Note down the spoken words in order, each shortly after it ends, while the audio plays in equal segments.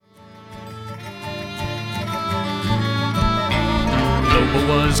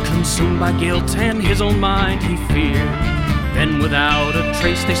was consumed by guilt and his own mind he feared. Then without a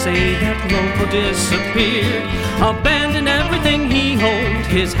trace they say that Lobo disappeared. Abandoned everything he owned,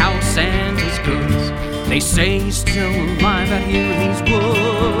 his house and his goods. They say he's still alive out here in these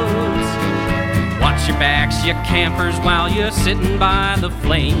woods. Watch your backs, you campers, while you're sitting by the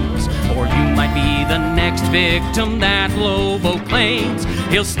flames, or you might be the next victim that Lobo claims.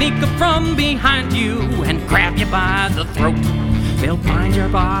 He'll sneak up from behind you and grab you by the throat. They'll find your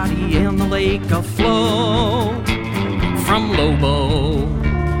body in the lake afloat. From Lobo,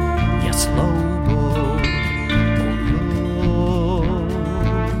 yes, Lobo.